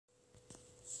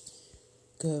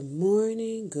Good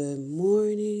morning,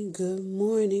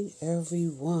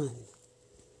 everyone,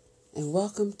 and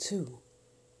welcome to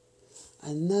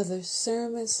another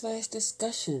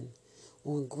sermon/discussion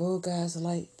on Grow God's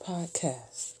Light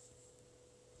podcast.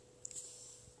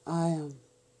 I am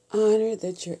honored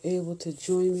that you're able to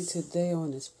join me today on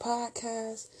this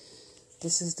podcast.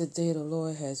 This is the day the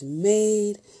Lord has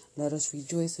made. Let us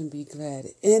rejoice and be glad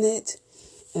in it.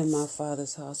 In my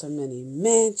Father's house are many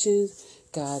mansions.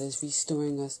 God is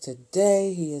restoring us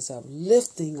today. He is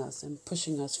uplifting us and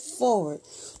pushing us forward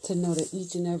to know that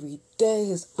each and every day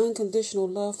His unconditional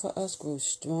love for us grows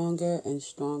stronger and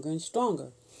stronger and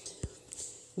stronger.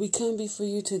 We come before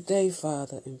you today,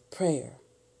 Father, in prayer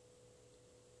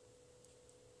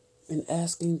and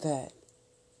asking that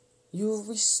you will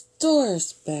restore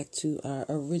us back to our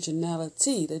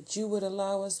originality, that you would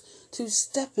allow us to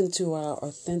step into our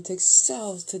authentic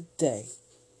selves today.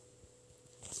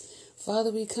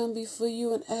 Father, we come before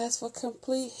you and ask for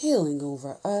complete healing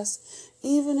over us,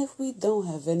 even if we don't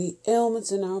have any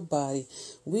ailments in our body.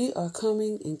 We are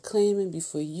coming and claiming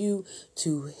before you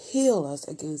to heal us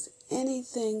against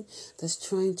anything that's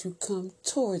trying to come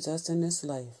towards us in this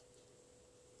life.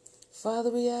 Father,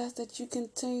 we ask that you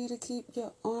continue to keep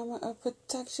your armor of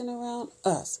protection around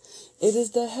us. It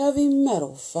is the heavy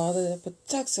metal, Father, that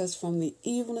protects us from the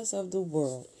evilness of the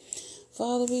world.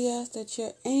 Father, we ask that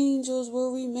your angels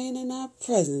will remain in our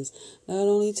presence, not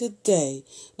only today,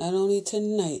 not only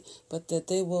tonight, but that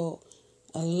they will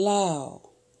allow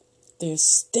their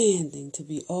standing to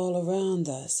be all around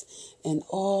us and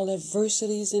all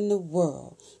adversities in the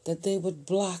world, that they would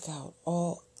block out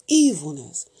all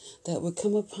evilness that would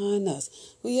come upon us.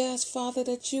 We ask, Father,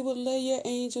 that you will lay your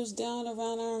angels down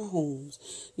around our homes.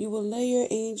 You will lay your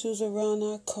angels around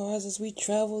our cars as we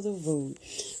travel the road.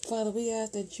 Father, we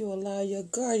ask that you allow your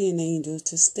guardian angels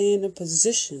to stand in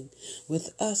position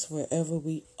with us wherever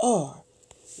we are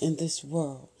in this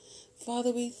world.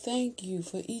 Father, we thank you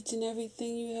for each and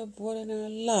everything you have brought in our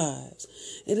lives.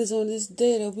 It is on this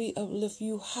day that we uplift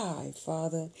you high,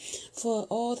 Father. For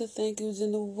all the thank yous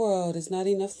in the world is not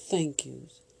enough thank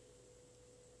yous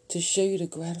to show you the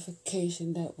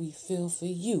gratification that we feel for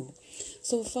you.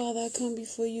 So, Father, I come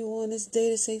before you on this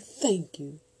day to say thank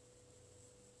you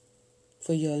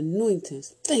for your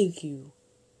anointings. Thank you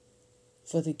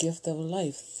for the gift of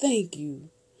life. Thank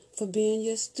you for being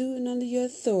your student under your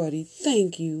authority.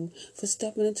 Thank you for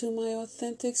stepping into my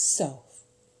authentic self.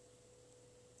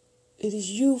 It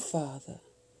is you, Father,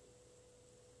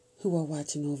 who are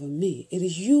watching over me. It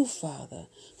is you, Father,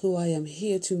 who I am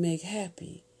here to make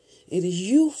happy. It is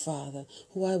you, Father,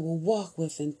 who I will walk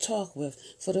with and talk with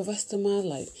for the rest of my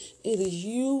life. It is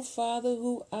you, Father,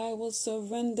 who I will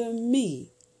surrender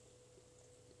me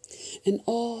and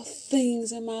all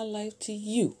things in my life to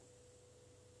you.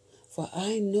 For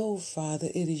I know, Father,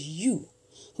 it is you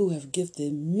who have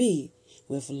gifted me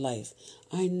with life.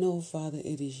 I know, Father,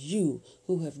 it is you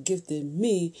who have gifted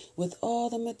me with all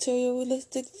the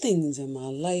materialistic things in my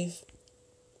life.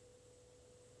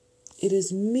 It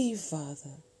is me,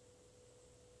 Father,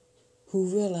 who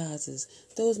realizes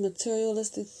those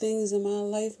materialistic things in my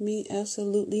life mean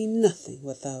absolutely nothing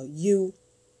without you,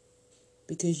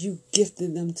 because you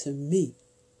gifted them to me.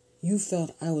 You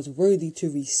felt I was worthy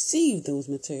to receive those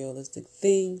materialistic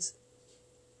things.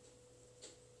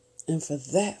 And for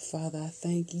that, Father, I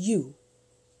thank you.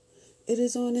 It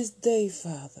is on this day,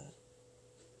 Father,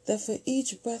 that for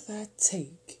each breath I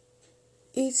take,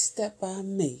 each step I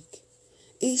make,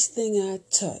 each thing I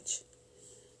touch,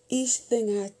 each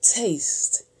thing I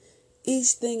taste, each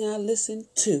thing I listen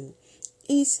to,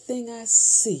 each thing I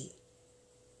see,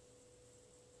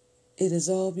 it is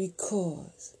all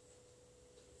because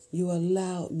you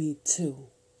allowed me to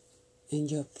in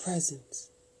your presence.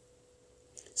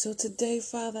 So today,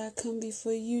 Father, I come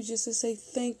before you just to say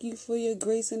thank you for your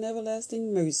grace and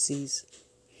everlasting mercies.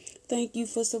 Thank you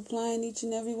for supplying each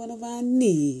and every one of our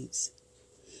needs.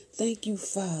 Thank you,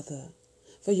 Father,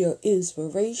 for your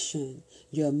inspiration,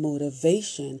 your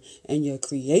motivation, and your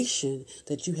creation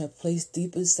that you have placed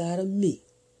deep inside of me.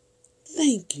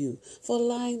 Thank you for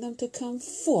allowing them to come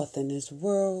forth in this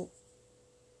world.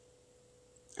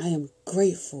 I am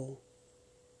grateful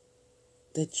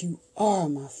that you are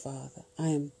my Father. I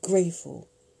am grateful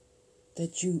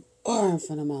that you are in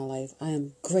front of my life. I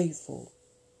am grateful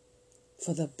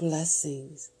for the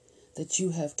blessings that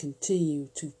you have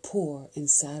continued to pour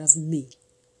inside of me.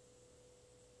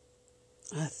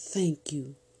 I thank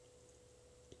you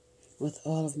with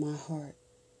all of my heart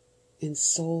and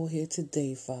soul here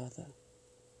today, Father.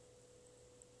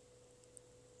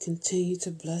 Continue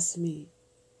to bless me,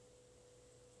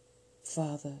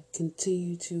 Father.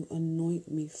 Continue to anoint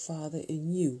me, Father,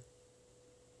 in you.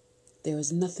 There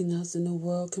is nothing else in the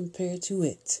world compared to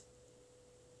it.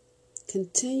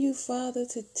 Continue, Father,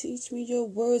 to teach me your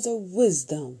words of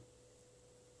wisdom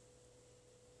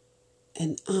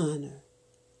and honor,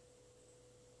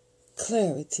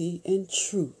 clarity and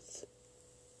truth.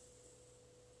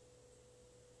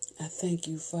 I thank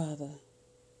you, Father,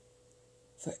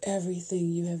 for everything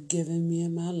you have given me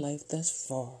in my life thus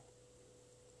far.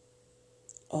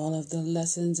 All of the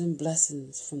lessons and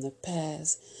blessings from the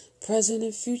past, present,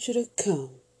 and future to come.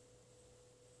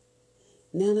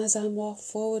 Now as I walk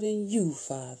forward in you,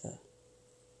 Father.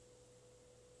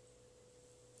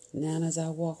 Now as I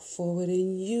walk forward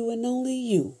in you and only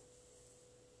you.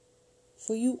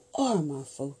 For you are my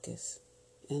focus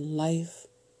in life.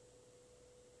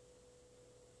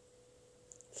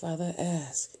 Father, I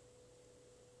ask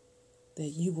that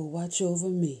you will watch over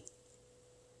me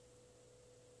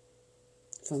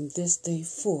from this day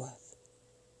forth,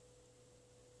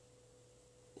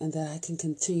 and that I can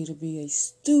continue to be a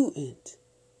student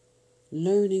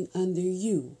learning under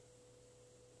you,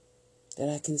 that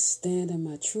I can stand in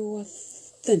my true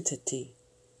authenticity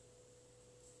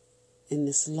in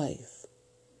this life.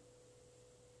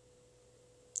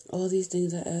 All these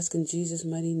things I ask in Jesus'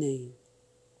 mighty name.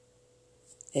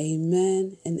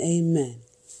 Amen and amen.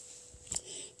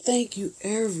 Thank you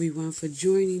everyone for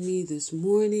joining me this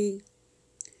morning.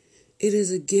 It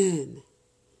is again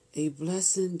a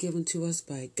blessing given to us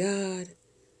by God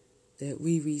that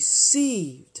we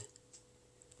received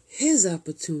His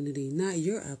opportunity, not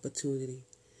your opportunity.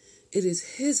 It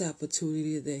is His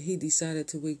opportunity that He decided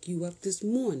to wake you up this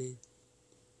morning.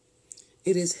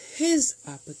 It is His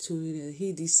opportunity that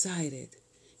He decided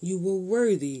you were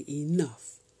worthy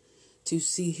enough to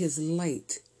see His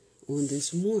light on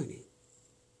this morning.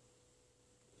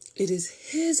 It is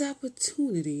His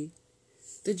opportunity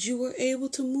that you were able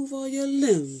to move all your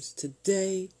limbs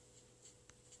today.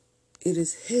 It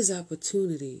is His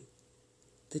opportunity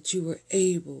that you were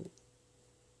able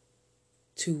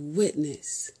to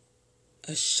witness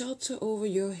a shelter over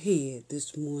your head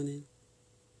this morning.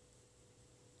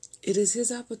 It is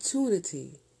His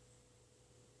opportunity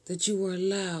that you were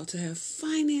allowed to have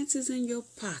finances in your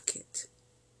pocket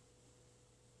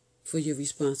for your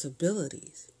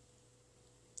responsibilities.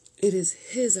 It is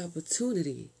His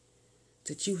opportunity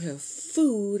that you have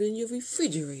food in your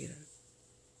refrigerator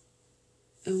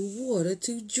and water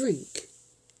to drink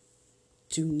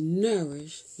to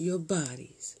nourish your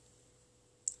bodies.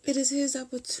 It is His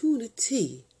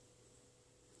opportunity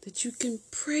that you can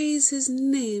praise His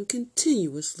name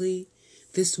continuously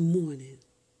this morning.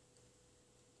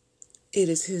 It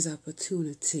is His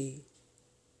opportunity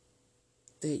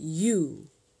that you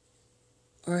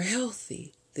are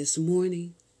healthy this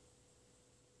morning.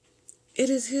 It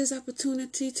is His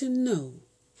opportunity to know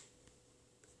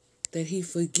that He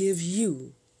forgives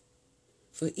you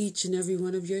for each and every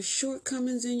one of your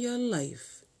shortcomings in your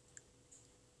life.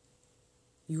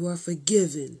 You are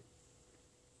forgiven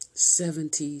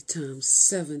 70 times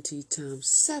 70 times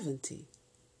 70.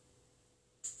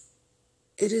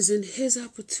 It is in His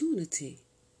opportunity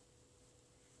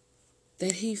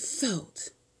that He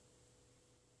felt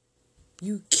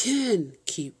you can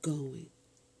keep going.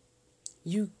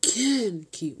 You can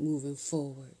keep moving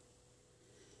forward.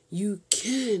 You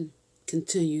can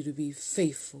continue to be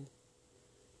faithful.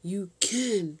 You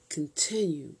can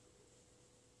continue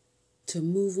to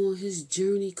move on His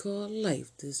journey called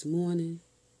life this morning.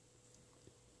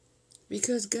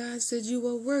 Because God said you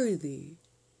are worthy,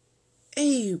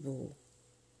 able,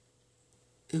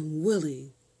 and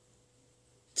willing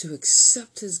to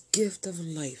accept His gift of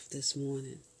life this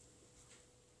morning.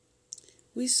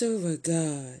 We serve a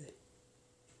God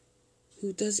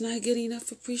who does not get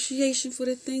enough appreciation for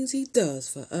the things He does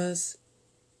for us.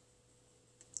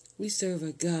 We serve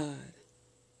a God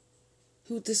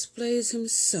who displays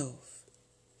Himself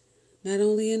not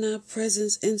only in our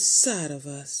presence inside of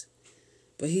us,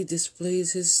 but He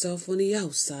displays Himself on the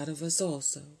outside of us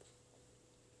also.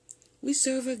 We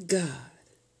serve a God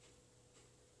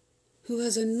who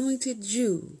has anointed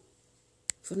you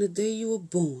from the day you were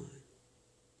born,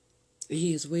 and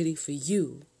He is waiting for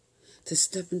you to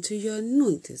step into your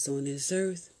anointings on this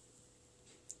earth.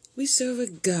 We serve a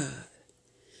God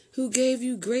who gave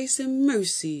you grace and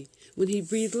mercy when He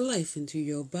breathed life into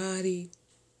your body.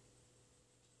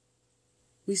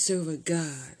 We serve a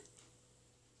God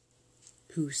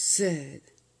who said,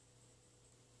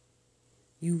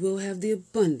 you will have the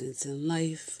abundance in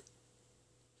life.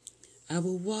 I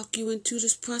will walk you into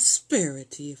this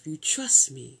prosperity if you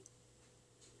trust me.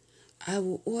 I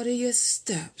will order your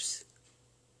steps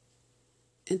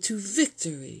into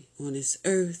victory on this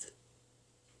earth.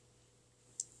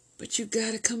 But you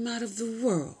got to come out of the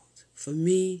world for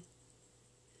me,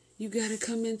 you got to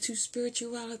come into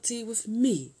spirituality with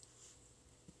me.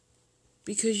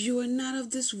 Because you are not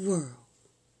of this world.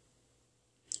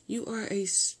 You are a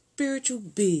spiritual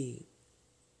being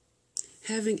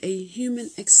having a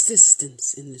human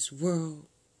existence in this world.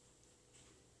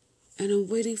 And I'm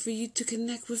waiting for you to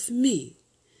connect with me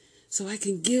so I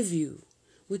can give you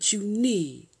what you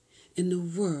need in the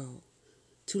world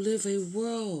to live a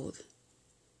world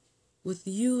with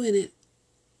you in it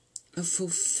of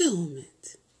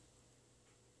fulfillment.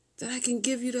 That I can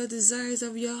give you the desires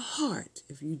of your heart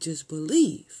if you just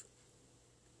believe.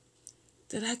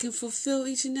 That I can fulfill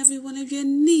each and every one of your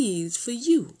needs for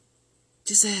you.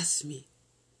 Just ask me.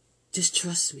 Just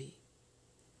trust me.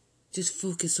 Just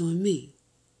focus on me.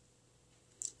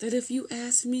 That if you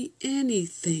ask me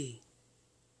anything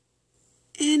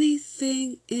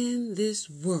in this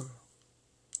world,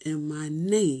 in my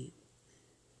name,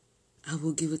 I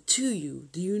will give it to you.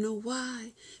 Do you know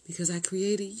why? Because I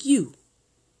created you.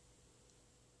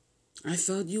 I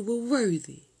felt you were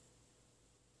worthy.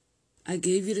 I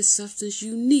gave you the substance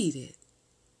you needed.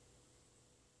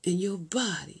 In your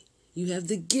body, you have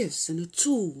the gifts and the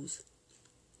tools.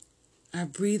 I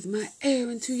breathed my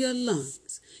air into your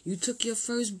lungs. You took your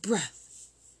first breath.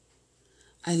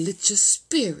 I lit your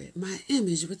spirit, my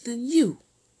image within you.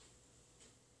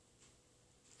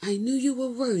 I knew you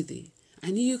were worthy. I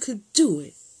knew you could do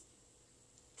it.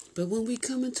 But when we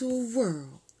come into a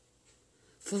world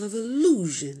full of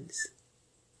illusions,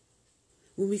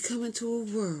 when we come into a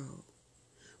world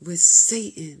where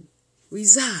Satan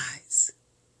resides,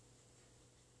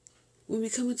 when we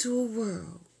come into a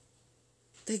world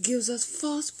that gives us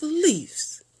false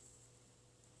beliefs,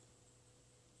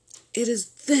 it is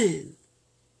then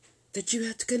that you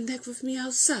have to connect with me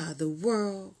outside the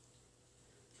world.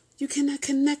 You cannot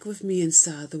connect with me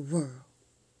inside the world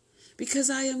because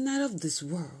I am not of this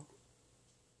world.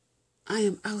 I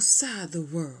am outside the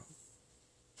world.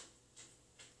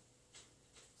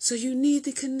 So you need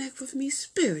to connect with me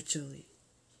spiritually.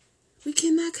 We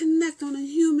cannot connect on a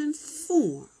human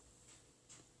form.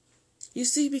 You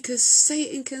see, because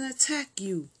Satan can attack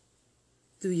you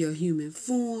through your human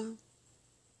form.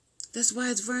 That's why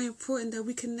it's very important that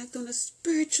we connect on a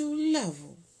spiritual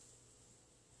level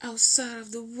outside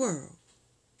of the world.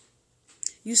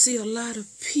 You see, a lot of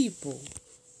people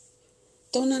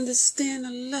don't understand the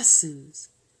lessons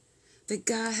that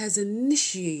God has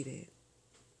initiated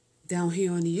down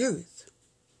here on the earth.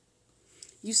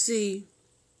 You see,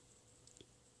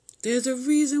 there's a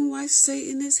reason why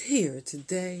Satan is here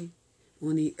today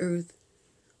on the earth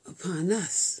upon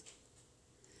us.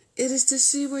 It is to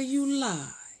see where you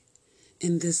lie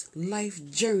in this life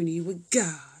journey with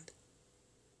God.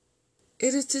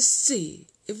 It is to see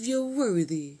if you're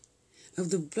worthy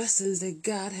of the blessings that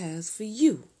God has for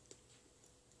you.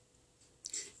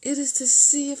 It is to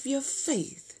see if your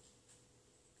faith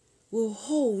will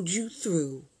hold you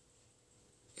through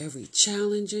every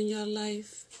challenge in your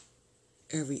life,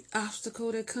 every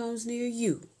obstacle that comes near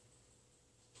you,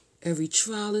 every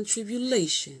trial and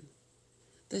tribulation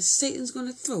that Satan's going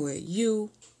to throw at you.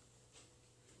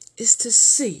 Is to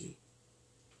see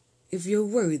if you're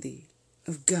worthy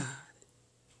of God.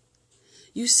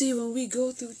 You see, when we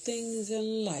go through things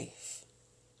in life,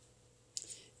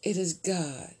 it is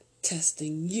God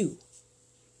testing you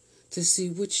to see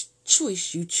which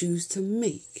choice you choose to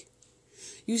make.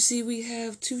 You see, we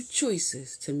have two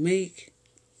choices to make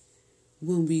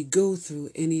when we go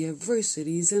through any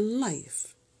adversities in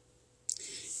life.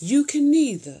 You can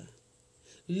either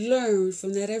learn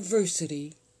from that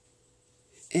adversity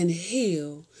and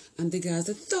heal under God's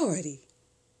authority.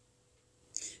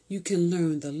 You can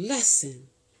learn the lesson,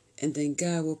 and then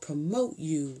God will promote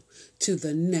you to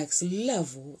the next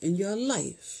level in your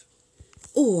life.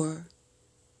 Or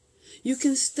you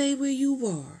can stay where you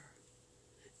are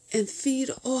and feed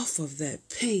off of that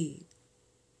pain,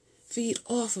 feed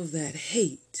off of that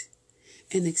hate,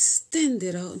 and extend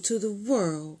it out into the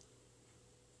world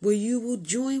where you will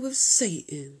join with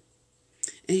Satan,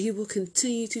 and he will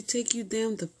continue to take you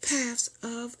down the paths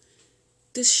of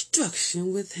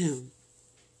destruction with him.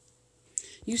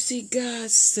 You see, God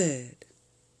said,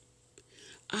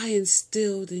 I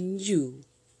instilled in you,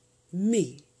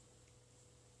 me.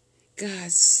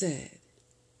 God said,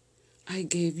 I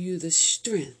gave you the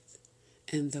strength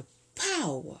and the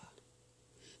power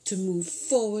to move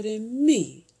forward in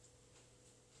me.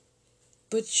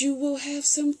 But you will have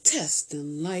some tests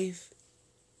in life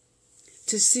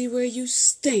to see where you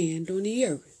stand on the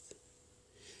earth.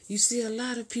 You see, a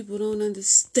lot of people don't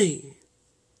understand.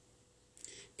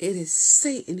 It is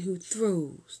Satan who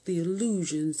throws the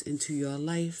illusions into your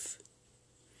life.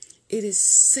 It is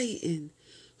Satan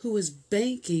who is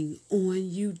banking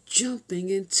on you jumping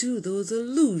into those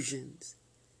illusions.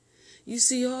 You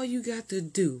see, all you got to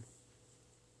do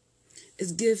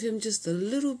is give him just a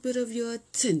little bit of your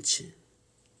attention.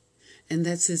 And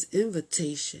that's his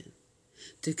invitation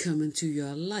to come into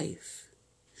your life.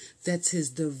 That's his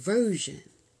diversion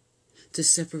to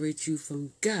separate you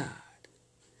from God.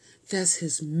 That's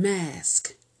his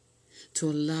mask to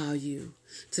allow you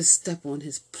to step on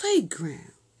his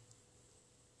playground,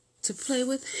 to play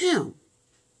with him,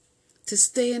 to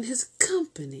stay in his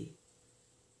company.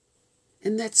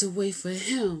 And that's a way for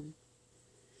him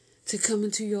to come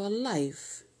into your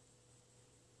life,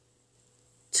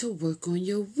 to work on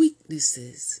your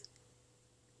weaknesses,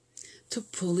 to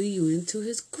pull you into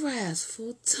his grasp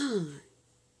full time.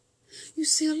 You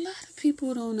see, a lot of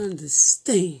people don't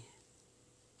understand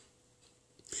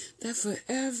that for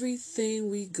everything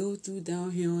we go through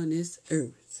down here on this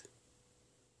earth,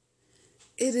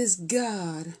 it is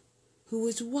God who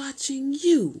is watching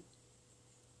you.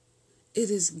 It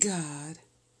is God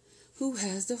who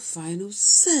has the final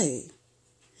say.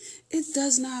 It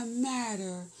does not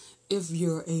matter if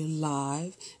you're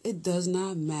alive. It does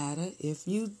not matter if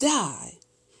you die.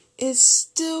 It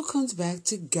still comes back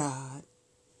to God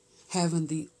having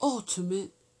the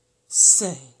ultimate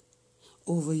say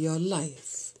over your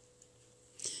life.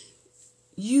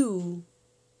 You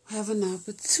have an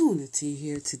opportunity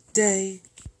here today.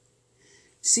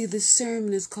 See, the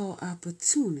sermon is called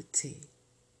Opportunity.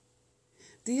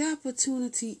 The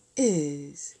opportunity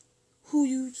is who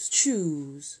you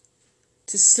choose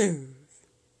to serve.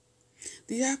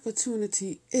 The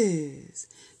opportunity is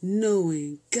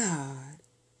knowing God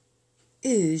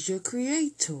is your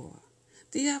creator.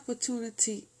 The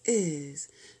opportunity is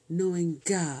knowing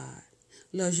God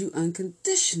loves you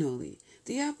unconditionally.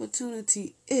 The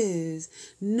opportunity is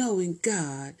knowing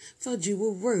God felt you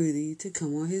were worthy to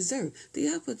come on his earth.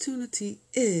 The opportunity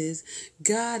is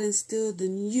God instilled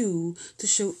in you to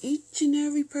show each and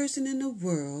every person in the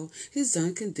world his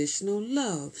unconditional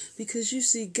love. Because you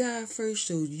see, God first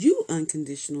showed you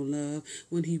unconditional love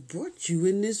when he brought you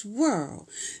in this world.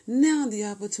 Now the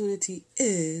opportunity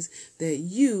is that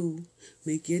you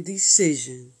make your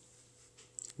decision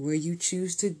where you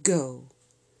choose to go,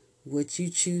 what you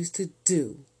choose to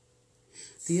do.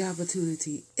 The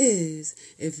opportunity is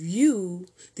if you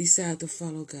decide to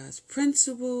follow God's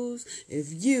principles, if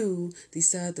you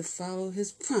decide to follow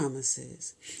his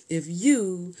promises, if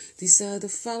you decide to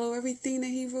follow everything that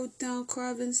he wrote down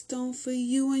carved in stone for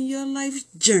you in your life's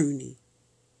journey.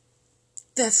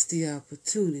 That's the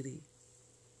opportunity.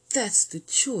 That's the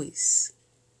choice.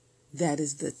 That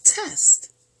is the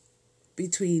test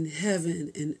between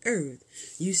heaven and earth.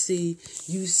 You see,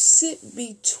 you sit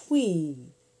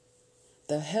between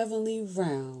the heavenly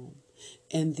realm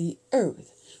and the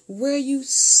earth. Where you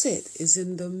sit is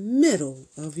in the middle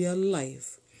of your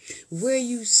life. Where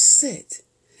you sit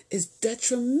is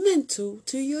detrimental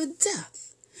to your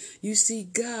death. You see,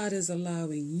 God is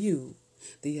allowing you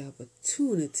the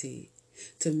opportunity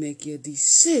to make your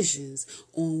decisions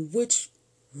on which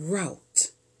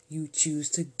route you choose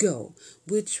to go,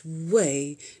 which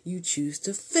way you choose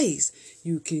to face.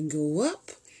 You can go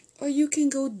up or you can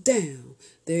go down.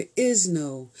 There is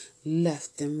no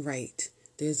left and right.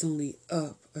 There's only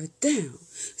up or down.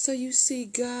 So you see,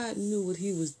 God knew what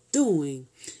he was doing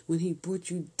when he brought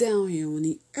you down here on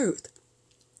the earth.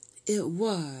 It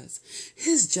was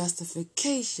his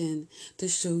justification to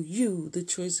show you the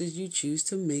choices you choose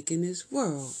to make in this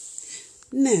world.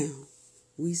 Now,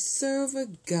 we serve a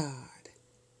God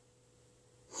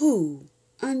who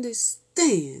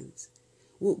understands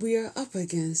what we are up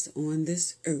against on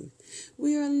this earth.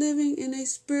 We are living in a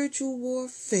spiritual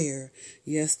warfare.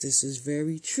 Yes, this is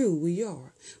very true, we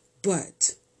are.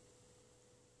 But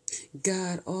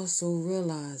God also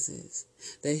realizes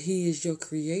that he is your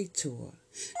creator.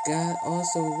 God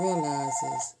also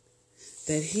realizes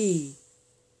that he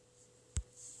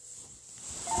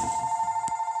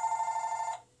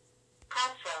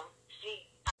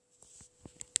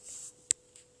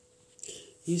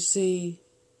You see,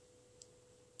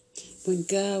 when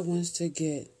God wants to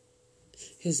get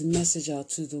his message out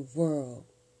to the world,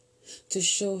 to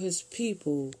show his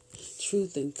people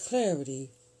truth and clarity,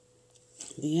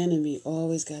 the enemy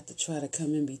always got to try to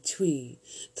come in between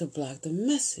to block the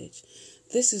message.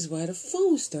 This is why the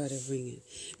phone started ringing,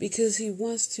 because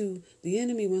the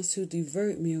enemy wants to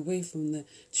divert me away from the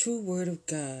true word of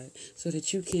God so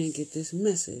that you can't get this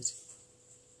message.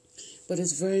 But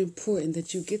it's very important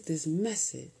that you get this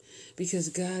message because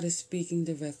God is speaking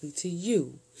directly to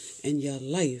you and your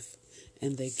life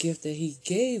and the gift that he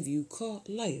gave you called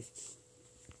life.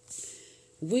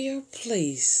 We are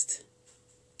placed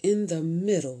in the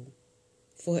middle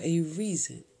for a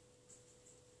reason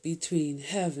between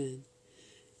heaven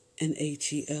and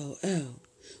Hell.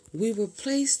 We were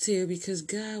placed here because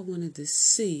God wanted to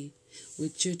see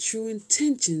what your true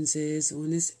intentions is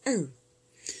on this earth.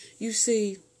 You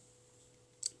see,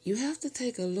 you have to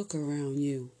take a look around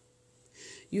you.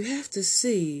 You have to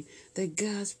see that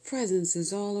God's presence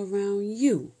is all around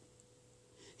you.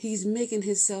 He's making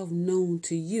himself known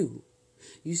to you.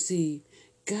 You see,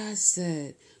 God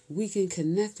said we can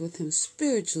connect with him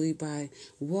spiritually by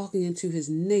walking into his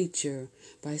nature,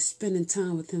 by spending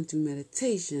time with him through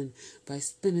meditation, by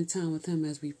spending time with him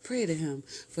as we pray to him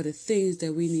for the things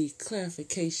that we need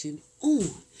clarification on.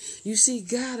 You see,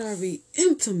 God already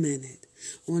implemented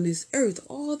on this earth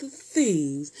all the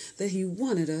things that he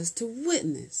wanted us to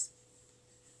witness.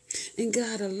 And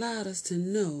God allowed us to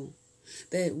know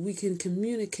that we can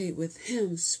communicate with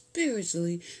him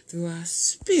spiritually through our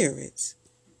spirits.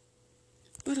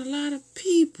 But a lot of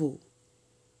people,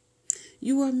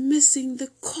 you are missing the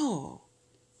call.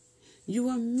 You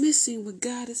are missing what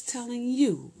God is telling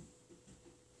you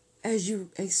as you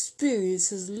experience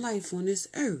his life on this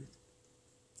earth.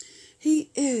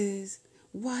 He is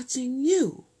watching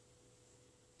you.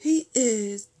 He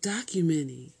is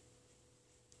documenting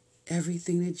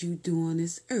everything that you do on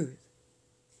this earth.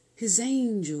 His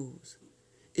angels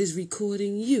is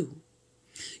recording you.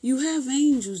 You have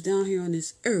angels down here on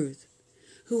this earth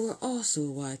who are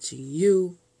also watching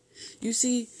you. You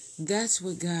see, that's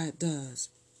what God does.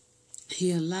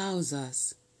 He allows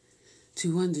us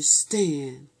to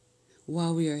understand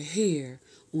while we are here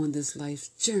on this life's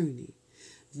journey.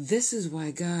 This is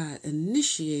why God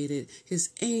initiated his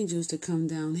angels to come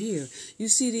down here. You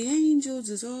see, the angels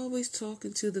is always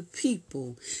talking to the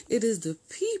people. It is the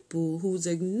people who's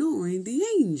ignoring the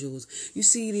angels. You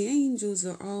see, the angels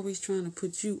are always trying to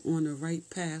put you on the right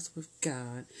path with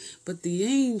God. But the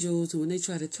angels, when they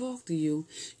try to talk to you,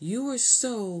 you are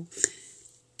so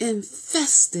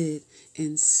infested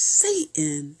in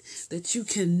Satan that you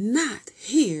cannot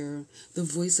hear the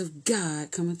voice of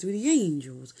God coming through the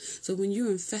angels. So when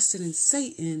you're infested in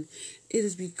Satan, it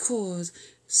is because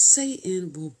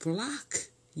Satan will block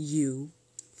you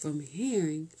from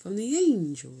hearing from the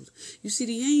angels. You see,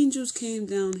 the angels came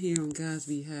down here on God's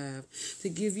behalf to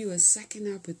give you a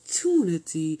second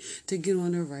opportunity to get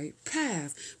on the right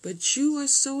path. But you are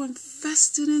so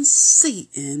infested in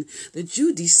Satan that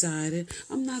you decided,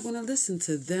 I'm not going to listen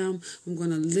to them. I'm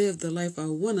going to live the life I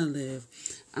want to live.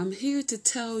 I'm here to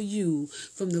tell you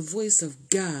from the voice of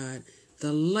God,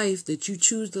 the life that you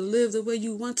choose to live the way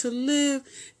you want to live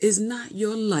is not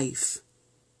your life.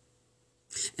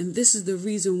 And this is the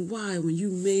reason why when you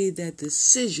made that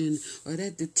decision or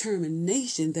that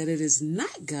determination that it is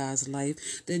not God's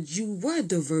life, that you were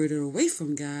diverted away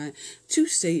from God to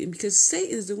Satan, because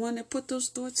Satan is the one that put those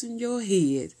thoughts in your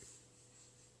head.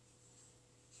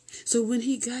 So when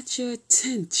he got your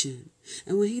attention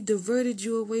and when he diverted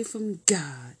you away from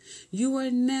God, you are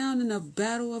now in a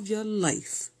battle of your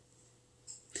life.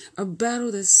 A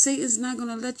battle that Satan's not going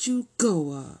to let you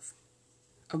go of.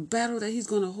 A battle that he's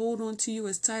going to hold on to you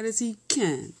as tight as he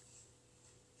can.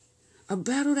 A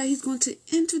battle that he's going to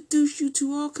introduce you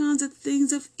to all kinds of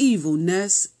things of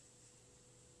evilness.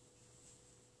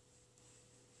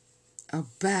 A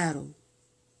battle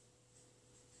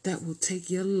that will take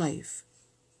your life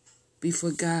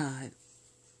before God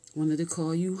wanted to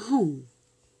call you home.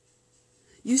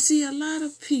 You see, a lot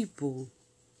of people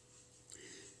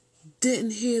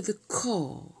didn't hear the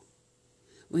call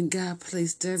when God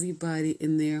placed everybody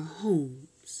in their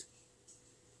homes.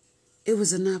 It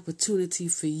was an opportunity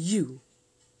for you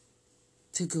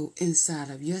to go inside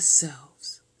of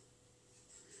yourselves,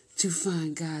 to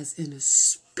find God's inner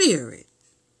spirit,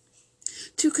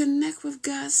 to connect with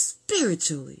God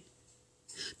spiritually,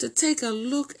 to take a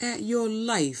look at your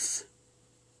life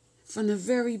from the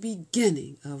very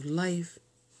beginning of life,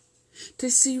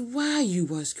 to see why you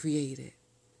was created,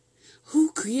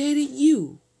 who created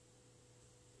you,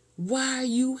 why are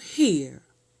you here,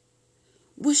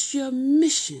 what's your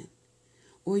mission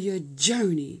or your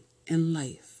journey in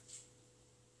life.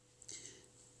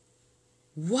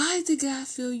 Why did God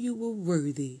feel you were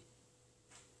worthy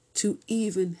to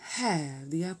even have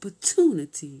the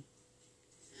opportunity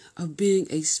of being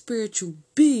a spiritual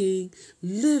being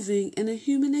living in a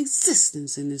human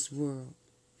existence in this world?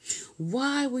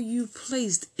 Why were you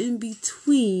placed in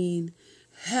between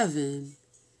heaven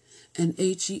and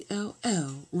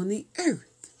Hell on the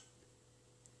earth?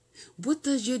 What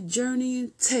does your journey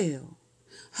entail?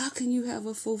 How can you have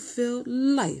a fulfilled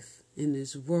life in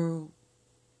this world?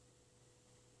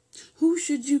 Who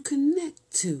should you connect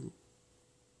to?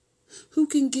 Who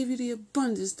can give you the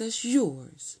abundance that's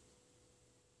yours?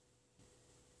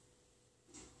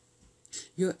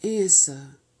 Your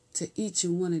answer to each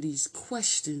and one of these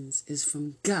questions is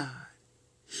from God.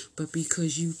 But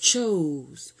because you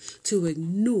chose to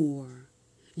ignore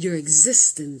your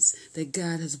existence that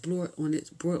God has brought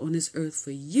on this earth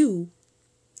for you,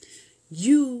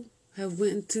 you have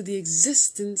went into the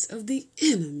existence of the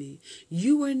enemy.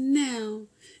 You are now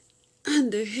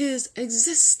under his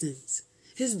existence,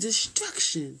 his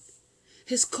destruction,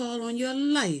 his call on your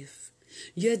life,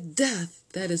 your death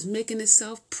that is making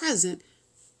itself present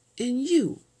in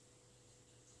you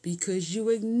because you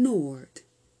ignored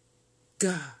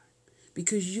God,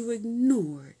 because you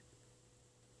ignored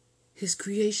his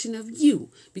creation of you,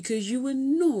 because you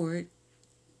ignored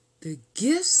the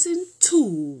gifts and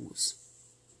tools,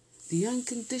 the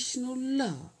unconditional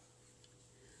love,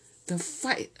 the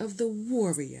fight of the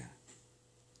warrior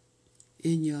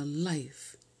in your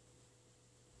life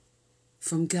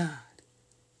from God.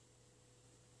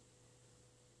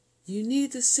 You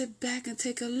need to sit back and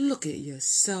take a look at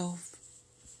yourself.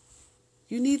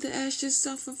 You need to ask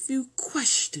yourself a few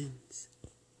questions.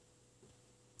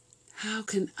 How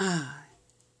can I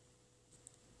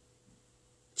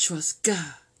trust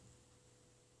God?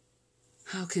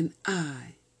 How can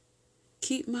I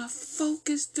keep my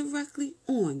focus directly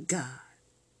on God?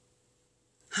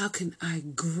 How can I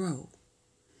grow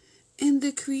in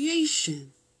the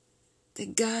creation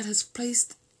that God has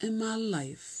placed in my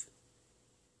life?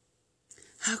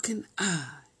 How can I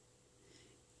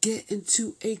get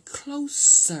into a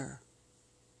closer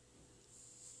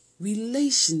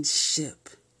relationship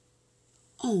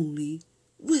only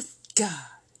with God?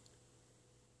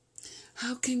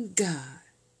 How can God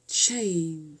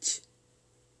change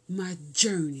my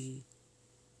journey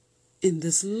in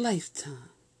this lifetime?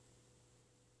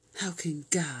 How can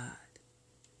God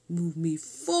move me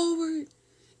forward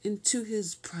into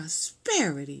his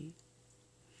prosperity?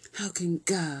 How can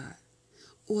God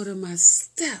order my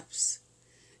steps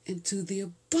into the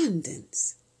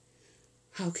abundance?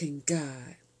 How can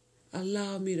God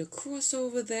allow me to cross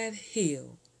over that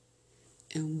hill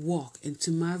and walk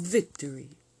into my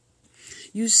victory?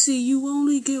 You see, you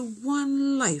only get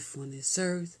one life on this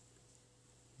earth.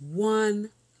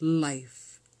 One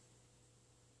life.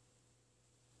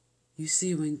 You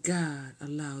see, when God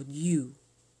allowed you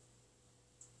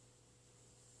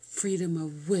freedom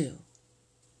of will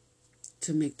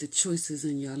to make the choices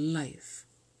in your life,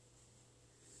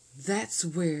 that's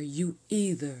where you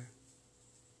either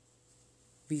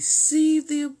receive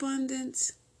the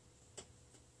abundance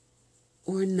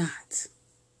or not.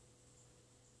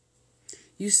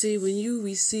 You see, when you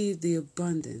receive the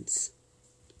abundance,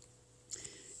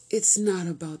 it's not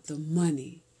about the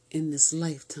money in this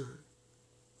lifetime.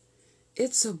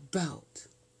 It's about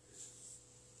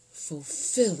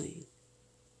fulfilling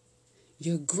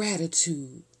your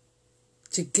gratitude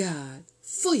to God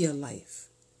for your life.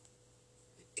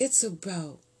 It's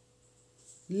about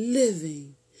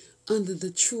living under the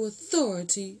true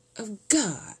authority of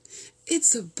God.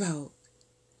 It's about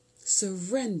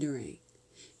surrendering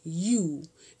you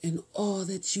and all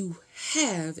that you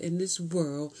have in this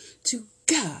world to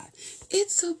God.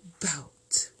 It's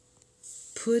about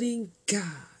putting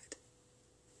God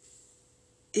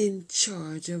in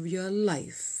charge of your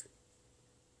life.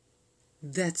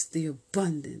 That's the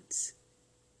abundance.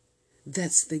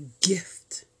 That's the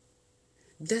gift.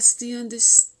 That's the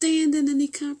understanding and the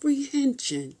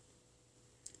comprehension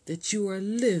that you are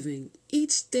living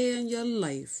each day in your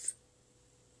life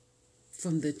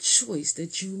from the choice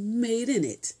that you made in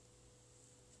it.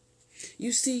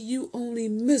 You see, you only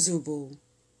miserable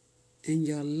in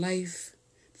your life.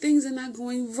 Things are not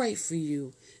going right for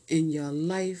you in your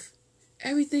life.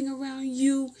 Everything around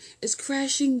you is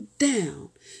crashing down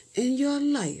in your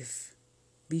life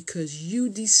because you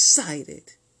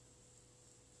decided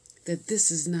that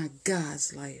this is not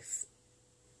God's life.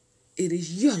 It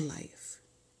is your life.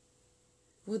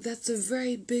 Well, that's a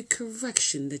very big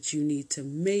correction that you need to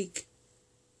make,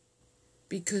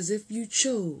 because if you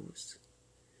chose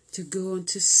to go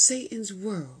into Satan's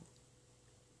world,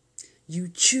 you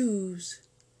choose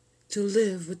to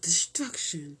live with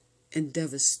destruction and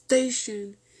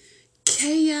devastation,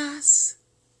 chaos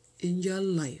in your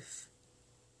life.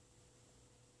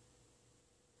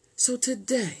 So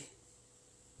today,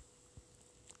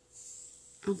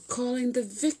 I'm calling the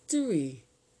victory.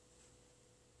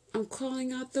 I'm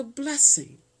calling out the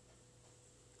blessing.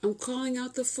 I'm calling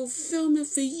out the fulfillment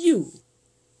for you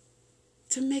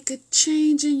to make a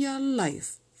change in your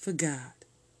life for God.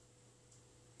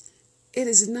 It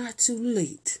is not too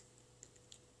late.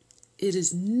 It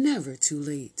is never too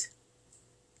late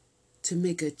to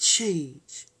make a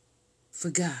change for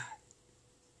God.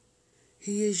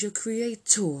 He is your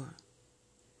creator,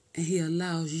 and he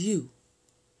allows you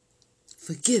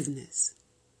forgiveness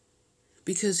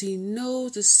because he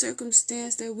knows the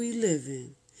circumstance that we live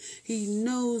in. He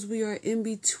knows we are in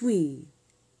between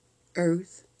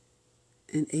earth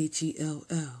and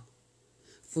Hell,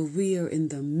 for we are in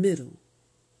the middle,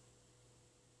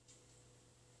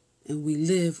 and we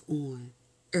live on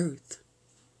earth.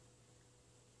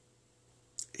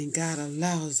 And God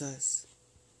allows us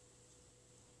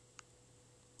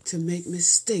to make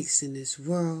mistakes in this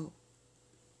world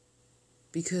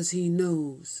because he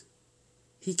knows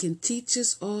he can teach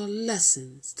us all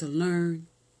lessons to learn.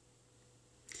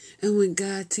 And when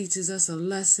God teaches us a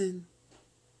lesson,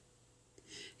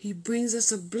 he brings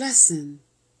us a blessing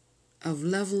of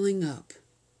leveling up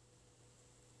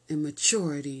and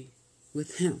maturity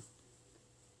with him.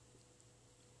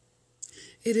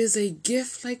 It is a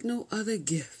gift like no other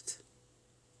gift.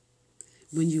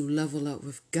 When you level up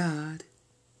with God,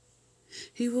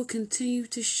 he will continue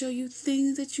to show you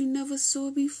things that you never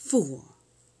saw before.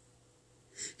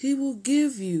 He will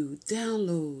give you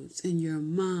downloads in your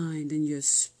mind and your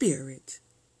spirit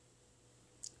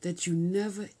that you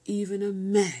never even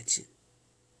imagined.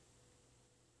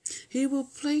 He will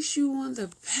place you on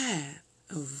the path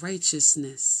of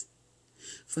righteousness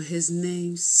for his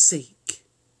name's sake.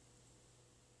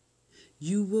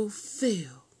 You will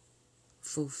feel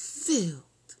fulfilled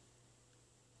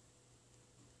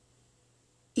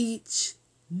each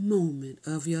moment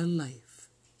of your life.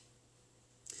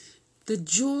 The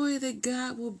joy that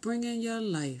God will bring in your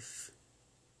life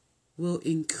will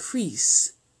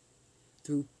increase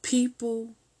through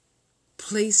people,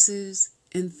 places,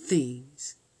 and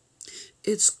things.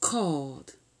 It's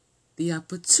called the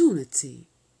opportunity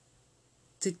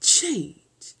to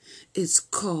change. It's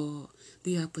called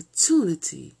the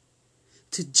opportunity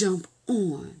to jump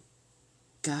on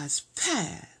God's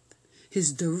path,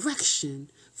 his direction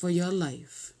for your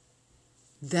life.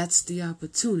 That's the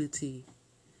opportunity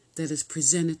that is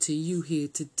presented to you here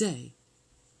today.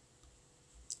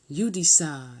 You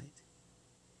decide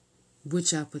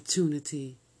which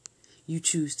opportunity you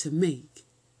choose to make.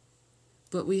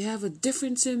 But we have a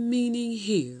difference in meaning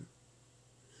here.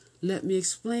 Let me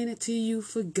explain it to you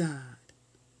for God.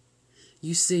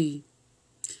 You see,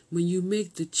 when you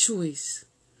make the choice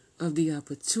of the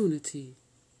opportunity,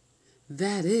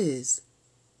 that is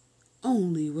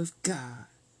only with God.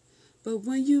 But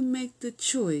when you make the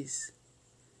choice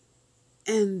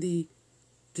and the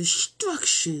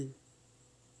destruction,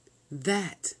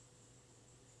 that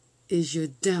is your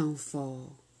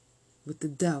downfall with the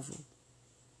devil.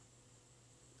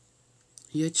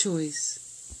 Your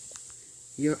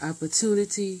choice, your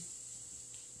opportunity,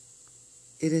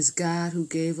 it is God who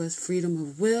gave us freedom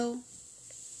of will,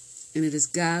 and it is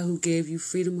God who gave you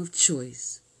freedom of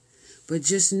choice. But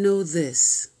just know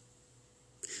this,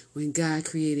 when God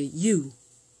created you,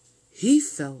 he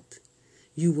felt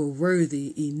you were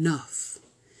worthy enough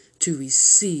to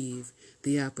receive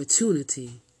the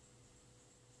opportunity.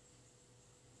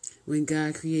 When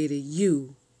God created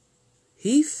you,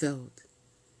 he felt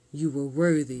you were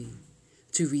worthy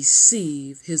to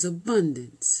receive his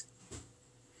abundance.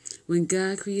 When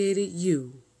God created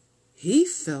you, he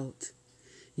felt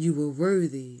you were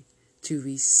worthy to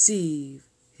receive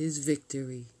his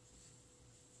victory.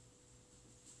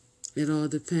 It all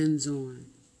depends on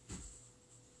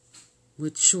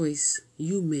what choice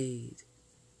you made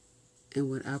and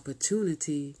what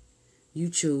opportunity you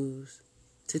chose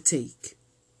to take.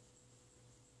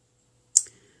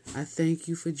 I thank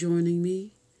you for joining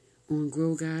me on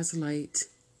Grow God's Light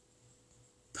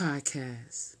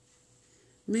podcast.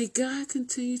 May God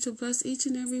continue to bless each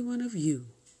and every one of you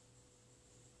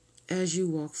as you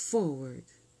walk forward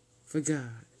for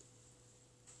God.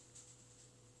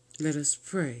 Let us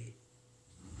pray.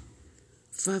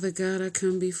 Father God, I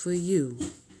come before you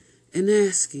and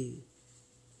asking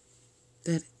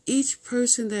that each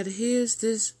person that hears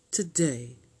this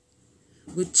today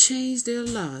would change their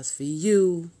lives for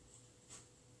you,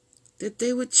 that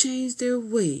they would change their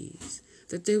ways,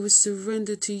 that they would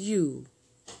surrender to you,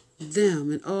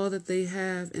 them, and all that they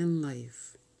have in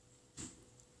life,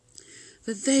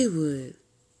 that they would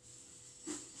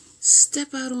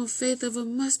step out on faith of a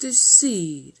mustard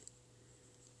seed,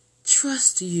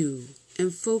 trust you,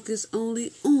 and focus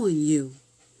only on you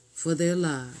for their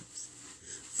lives.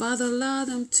 Father, allow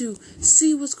them to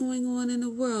see what's going on in the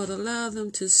world. Allow them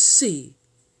to see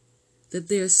that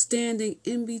they're standing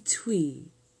in between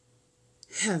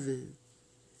heaven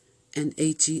and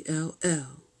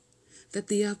Hell, that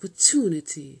the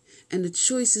opportunity and the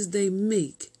choices they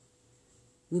make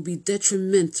will be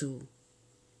detrimental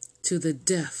to the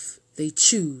death they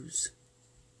choose.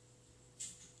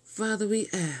 Father, we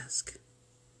ask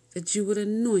that you would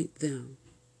anoint them.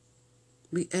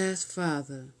 We ask,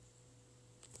 Father,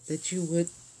 that you would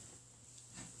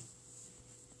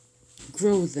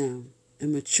grow them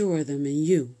and mature them in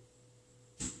you.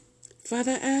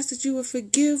 Father, I ask that you would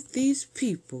forgive these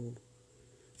people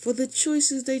for the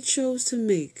choices they chose to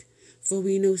make, for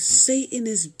we know Satan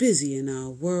is busy in our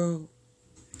world.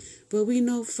 But we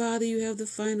know, Father, you have the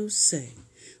final say.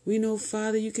 We know,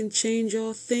 Father, you can change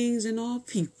all things and all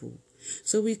people.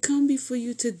 So we come before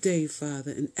you today,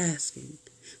 Father, and asking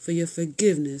for your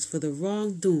forgiveness for the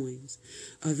wrongdoings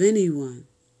of anyone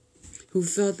who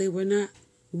felt they were not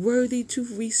worthy to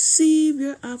receive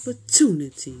your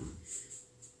opportunity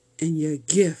and your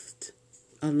gift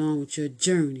along with your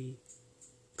journey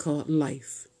called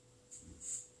life.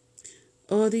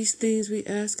 All these things we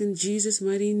ask in Jesus'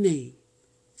 mighty name.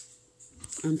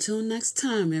 Until next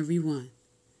time, everyone,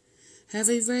 have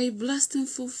a very blessed and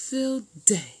fulfilled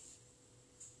day.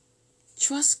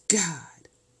 Trust God.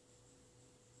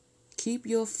 Keep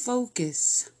your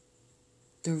focus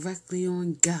directly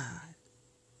on God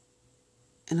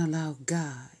and allow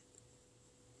God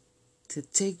to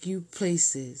take you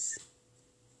places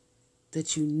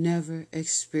that you never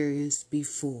experienced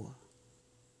before.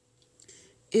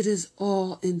 It is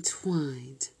all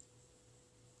entwined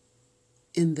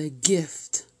in the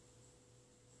gift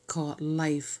called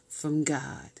life from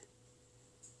God.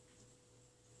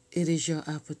 It is your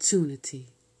opportunity.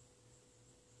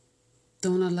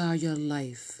 Don't allow your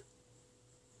life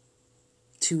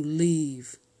to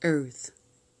leave earth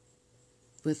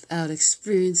without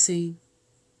experiencing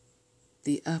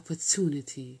the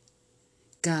opportunity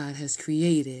God has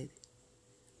created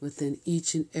within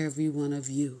each and every one of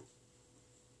you.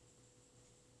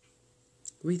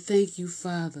 We thank you,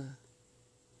 Father,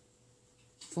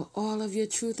 for all of your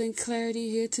truth and clarity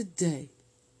here today.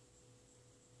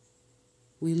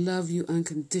 We love you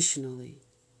unconditionally.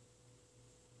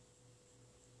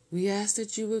 We ask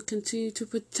that you will continue to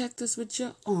protect us with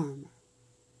your armor.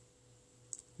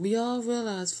 We all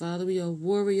realize, Father, we are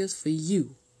warriors for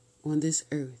you on this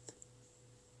earth.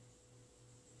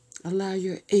 Allow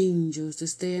your angels to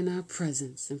stay in our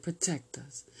presence and protect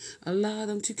us. Allow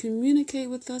them to communicate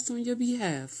with us on your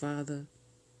behalf, Father.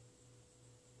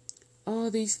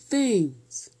 All these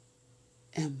things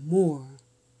and more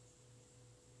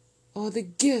are the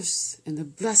gifts and the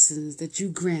blessings that you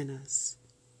grant us.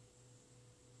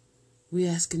 We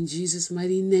ask in Jesus'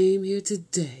 mighty name here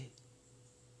today.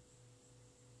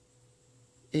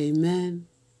 Amen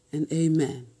and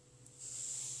amen.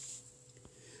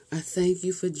 I thank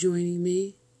you for joining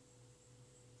me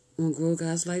on Grow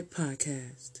God's Light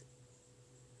Podcast.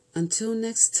 Until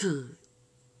next time,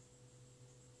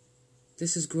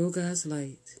 this is Grow God's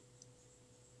Light.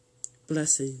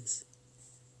 Blessings.